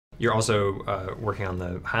you're also working on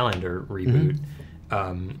the Highlander reboot.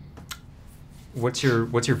 What's your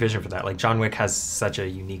vision for that? Like, John Wick has such a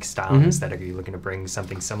unique style and aesthetic. Are you looking to bring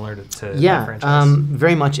something similar to that franchise?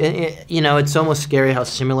 Very much. It's almost scary how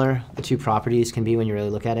similar the two properties can be when you really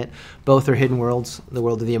look at it. Both are hidden worlds: the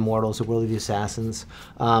world of the immortals, the world of the assassins.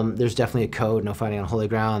 There's definitely a code: no fighting on holy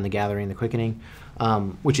ground, the gathering, the quickening,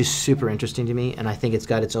 which is super interesting to me, and I think it's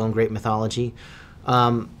got its own great mythology.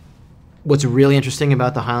 What's really interesting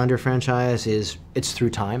about the Highlander franchise is it's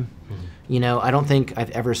through time. I don't think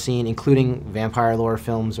I've ever seen, including vampire lore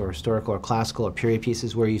films or historical or classical or period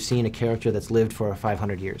pieces, where you've seen a character that's lived for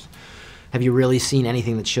 500 years. Have you really seen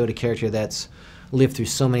anything that showed a character that's lived through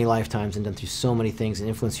so many lifetimes and done through so many things and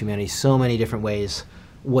influenced humanity so many different ways,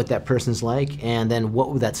 what that person's like, and then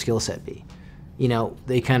what would that skill set be?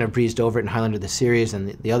 They kind of breezed over it in Highlander the series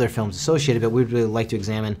and the other films associated, but we'd really like to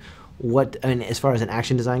examine as far as an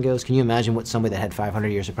action design goes, can you imagine what somebody that had 500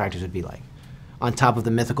 years of practice would be like? On top of the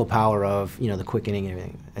mythical power of, the quickening and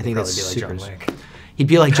everything. I think that's super. Like John Wick. He'd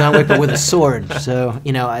be like John Wick, but with a sword. So,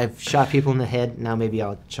 I've shot people in the head. Now maybe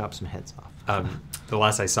I'll chop some heads off. The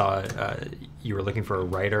last I saw, you were looking for a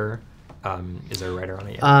writer. Is there a writer on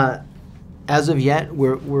it yet? As of yet,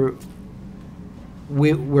 we're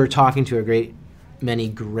talking to many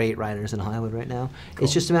great writers in Hollywood right now. Cool.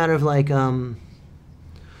 It's just a matter of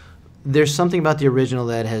there's something about the original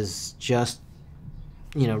that has just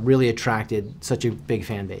really attracted such a big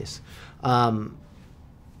fan base. And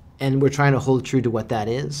we're trying to hold true to what that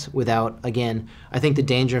is without, again, I think the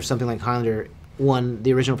danger of something like Highlander, one,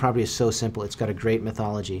 the original property is so simple. It's got a great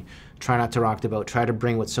mythology. Try not to rock the boat. Try to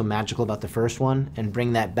bring what's so magical about the first one and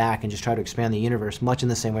bring that back and just try to expand the universe, much in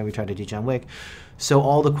the same way we tried to do John Wick. So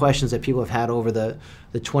all the questions that people have had over the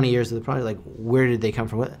 20 years of the project, like where did they come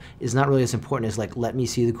from, is not really as important as let me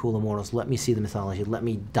see the cool immortals, let me see the mythology, let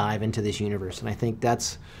me dive into this universe. And I think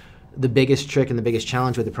that's the biggest trick and the biggest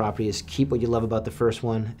challenge with the property is keep what you love about the first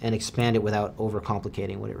one and expand it without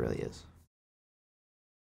overcomplicating what it really is.